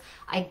bottles.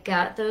 I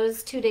got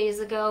those 2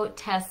 days ago,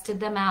 tested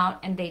them out,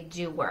 and they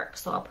do work,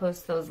 so I'll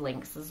post those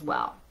links as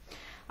well.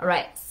 All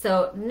right,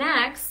 so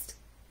next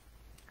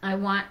I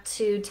want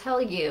to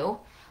tell you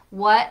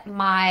what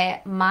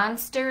my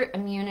Monster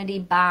Immunity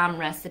Bomb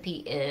recipe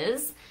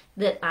is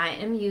that I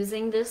am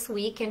using this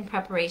week in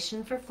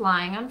preparation for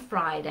flying on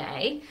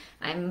Friday.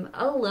 I'm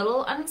a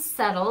little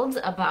unsettled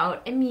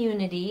about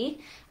immunity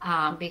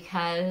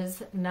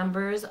because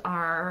numbers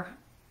are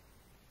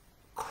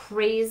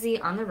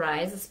crazy on the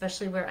rise,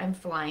 especially where I'm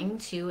flying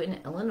to in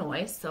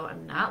Illinois, so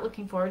I'm not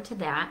looking forward to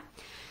that.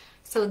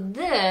 So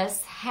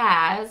this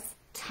has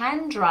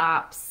 10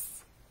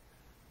 drops.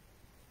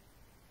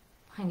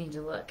 I need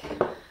to look.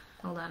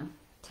 Hold on.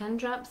 10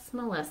 drops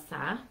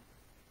Melissa.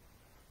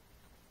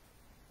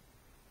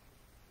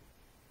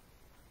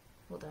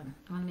 Hold on,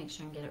 I want to make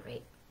sure I get it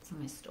right. It's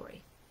in my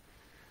story.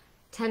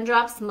 10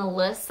 drops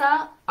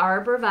Melissa,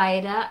 Arbor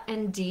Vitae,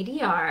 and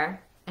DDR,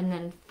 and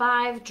then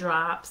 5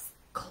 drops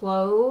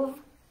clove,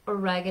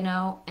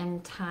 oregano,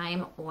 and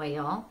thyme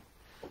oil,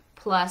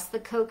 plus the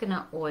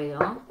coconut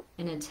oil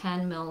in a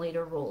 10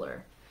 milliliter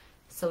roller.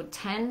 So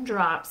 10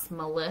 drops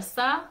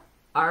Melissa,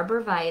 Arbor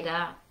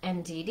Vitae,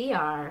 and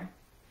DDR,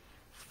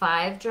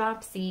 5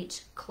 drops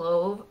each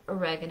clove,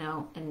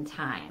 oregano, and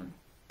thyme.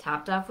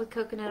 Topped off with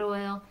coconut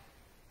oil,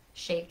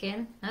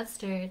 shaken, not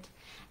stirred,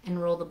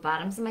 and roll the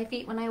bottoms of my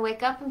feet when I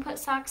wake up and put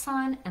socks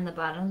on, and the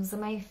bottoms of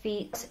my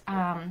feet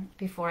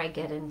before I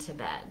get into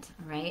bed,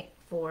 all right,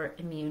 for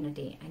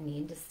immunity. I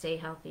need to stay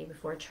healthy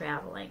before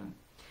traveling.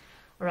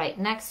 All right,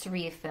 next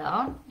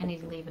refill. I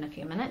need to leave in a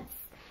few minutes.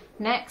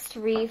 Next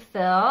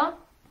refill.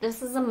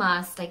 This is a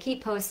must. I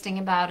keep posting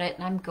about it,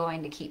 and I'm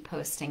going to keep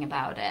posting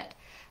about it.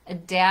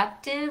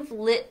 Adaptive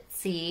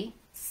Litzy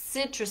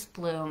Citrus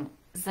Bloom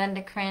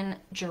Zendocrine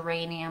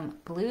Geranium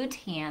Blue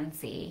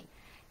Tansy,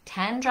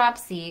 10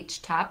 drops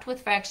each, topped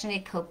with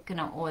fractionated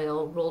coconut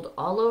oil, rolled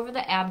all over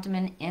the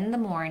abdomen in the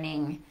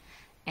morning,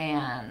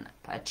 and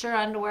put your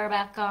underwear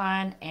back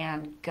on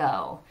and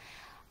go.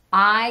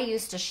 I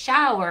used to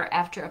shower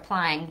after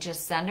applying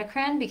just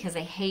Zendocrine because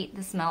I hate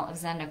the smell of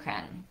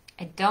Zendocrine.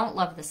 I don't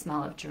love the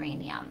smell of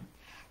geranium.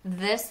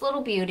 This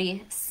little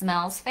beauty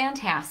smells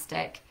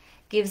fantastic,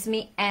 gives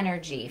me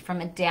energy from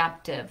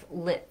Adaptive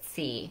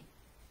Litzy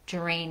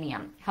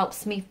Geranium,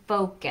 helps me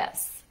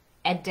focus.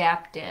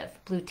 Adaptive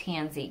Blue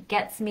Tansy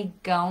gets me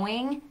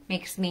going,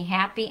 makes me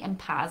happy and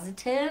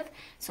positive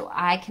so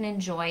I can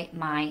enjoy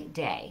my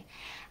day.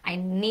 I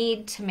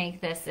need to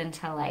make this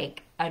into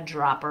like a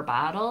dropper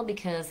bottle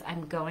because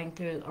I'm going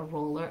through a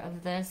roller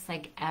of this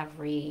like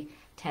every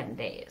 10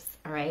 days,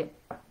 all right?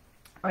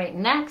 All right,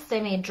 next I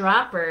made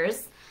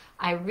droppers.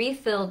 I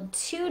refilled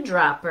 2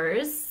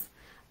 droppers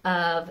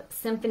of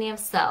Symphony of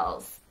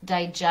Cells,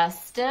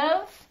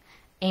 digestive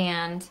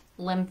and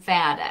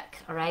lymphatic,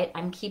 all right?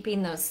 I'm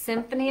keeping those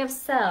Symphony of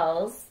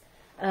Cells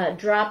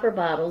dropper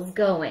bottles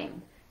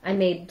going. I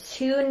made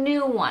 2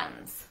 new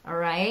ones, all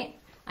right?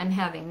 I'm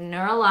having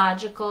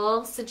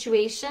neurological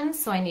situations,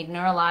 so I need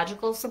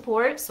neurological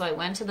support. So I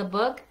went to the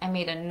book. I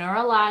made a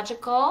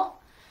neurological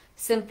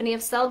Symphony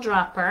of Cell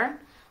dropper.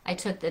 I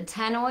took the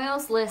 10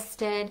 oils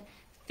listed,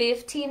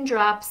 15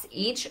 drops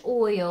each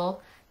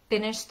oil,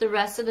 finished the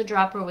rest of the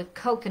dropper with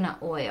coconut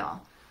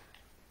oil.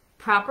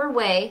 Proper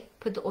way,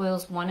 put the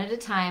oils one at a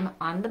time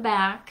on the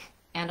back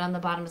and on the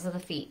bottoms of the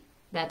feet.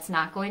 That's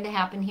not going to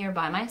happen here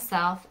by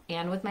myself,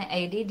 and with my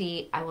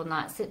ADD, I will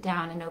not sit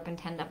down and open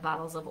 10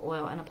 bottles of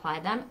oil and apply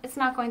them. It's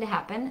not going to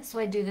happen, so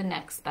I do the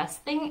next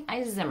best thing.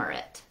 I Zimmer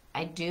it.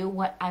 I do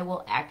what I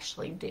will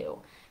actually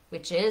do,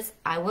 which is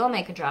I will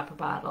make a dropper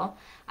bottle.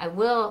 I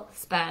will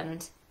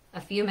spend a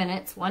few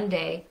minutes one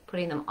day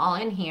putting them all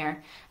in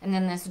here, and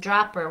then this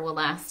dropper will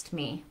last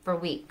me for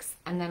weeks.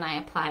 And then I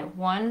apply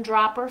 1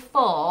 dropper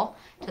full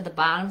to the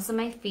bottoms of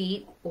my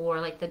feet, or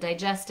like the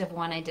digestive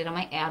one I did on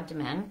my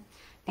abdomen,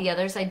 The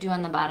others I do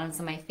on the bottoms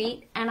of my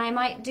feet, and I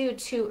might do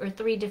 2 or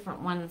 3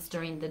 different ones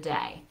during the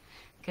day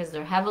because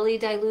they're heavily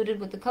diluted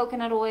with the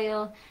coconut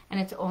oil, and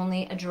it's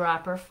only a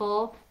dropper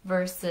full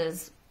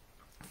versus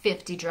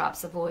 50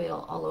 drops of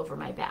oil all over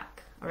my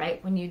back. All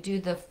right, when you do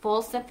the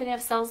full Symphony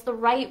of Cells the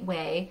right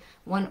way,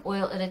 one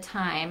oil at a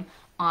time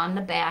on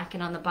the back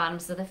and on the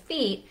bottoms of the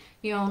feet,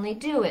 you only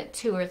do it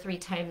 2 or 3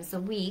 times a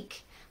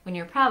week when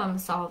you're problem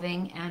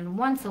solving and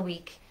once a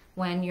week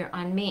when you're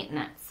on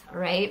maintenance. All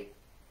right,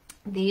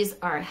 these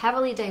are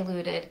heavily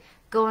diluted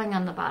going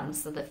on the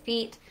bottoms of the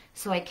feet,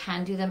 so I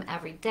can do them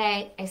every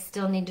day. I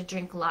still need to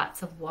drink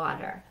lots of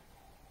water.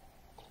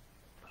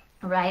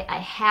 All right, I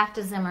have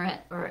to Zimmer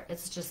it or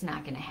it's just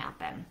not going to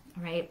happen.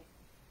 All right,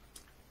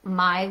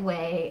 my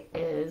way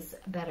is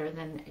better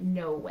than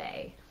no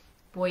way.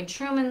 Boyd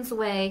Truman's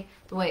way,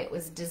 the way it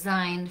was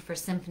designed for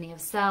Symphony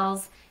of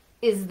Cells,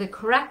 is the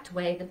correct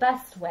way, the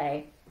best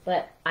way,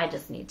 but I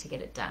just need to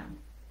get it done.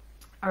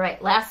 All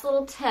right, last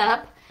little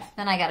tip,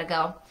 then I gotta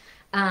go.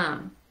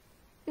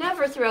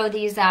 Never throw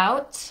these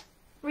out.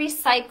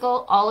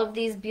 Recycle all of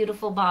these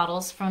beautiful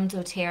bottles from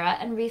doTERRA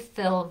and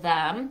refill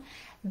them.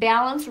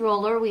 Balance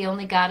roller, we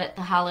only got it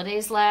the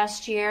holidays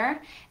last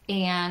year,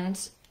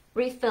 and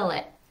refill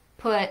it.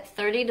 Put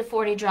 30 to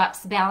 40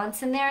 drops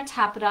Balance in there,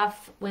 top it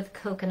off with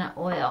coconut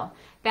oil.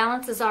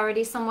 Balance is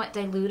already somewhat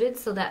diluted,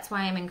 so that's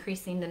why I'm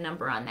increasing the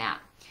number on that.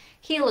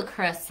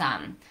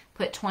 Helichrysum,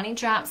 put 20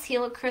 drops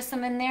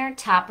Helichrysum in there,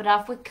 top it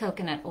off with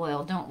coconut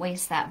oil. Don't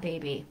waste that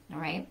baby, all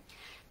right?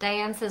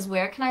 Diane says,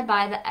 where can I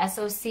buy the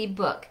SOC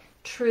book?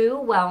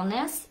 True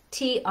Wellness,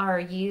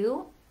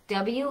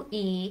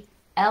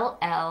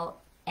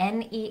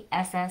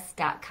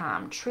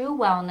 TrueWellness.com. True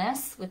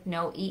Wellness with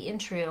no E in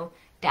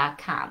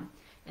true.com.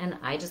 And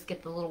I just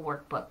get the little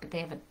workbook, but they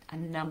have a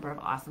number of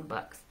awesome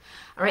books.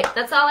 All right,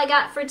 that's all I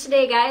got for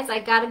today, guys. I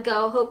gotta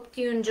go. Hope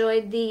you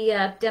enjoyed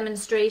the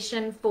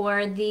demonstration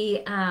for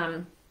the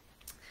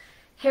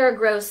hair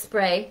growth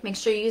spray. Make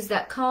sure you use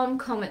that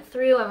comb it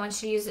through. I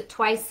want you to use it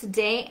twice a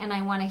day, and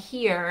I want to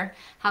hear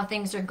how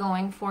things are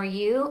going for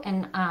you.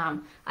 And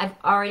I've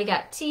already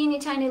got teeny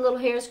tiny little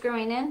hairs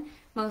growing in,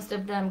 most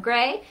of them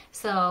gray,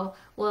 so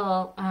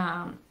we'll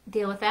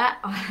deal with that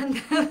on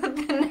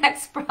the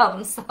next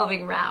problem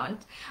solving round.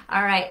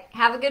 All right,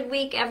 have a good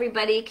week,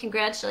 everybody.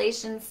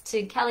 Congratulations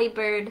to Kelly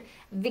Bird,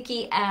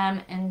 Vicky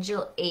M, and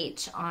Jill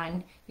H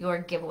on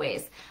your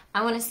giveaways.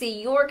 I want to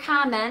see your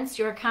comments.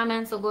 Your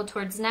comments will go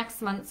towards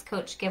next month's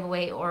coach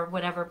giveaway or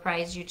whatever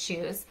prize you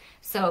choose.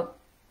 So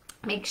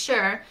make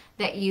sure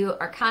that you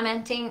are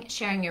commenting,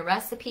 sharing your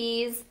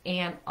recipes,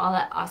 and all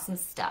that awesome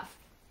stuff.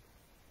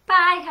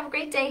 Bye. Have a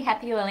great day.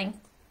 Happy oiling.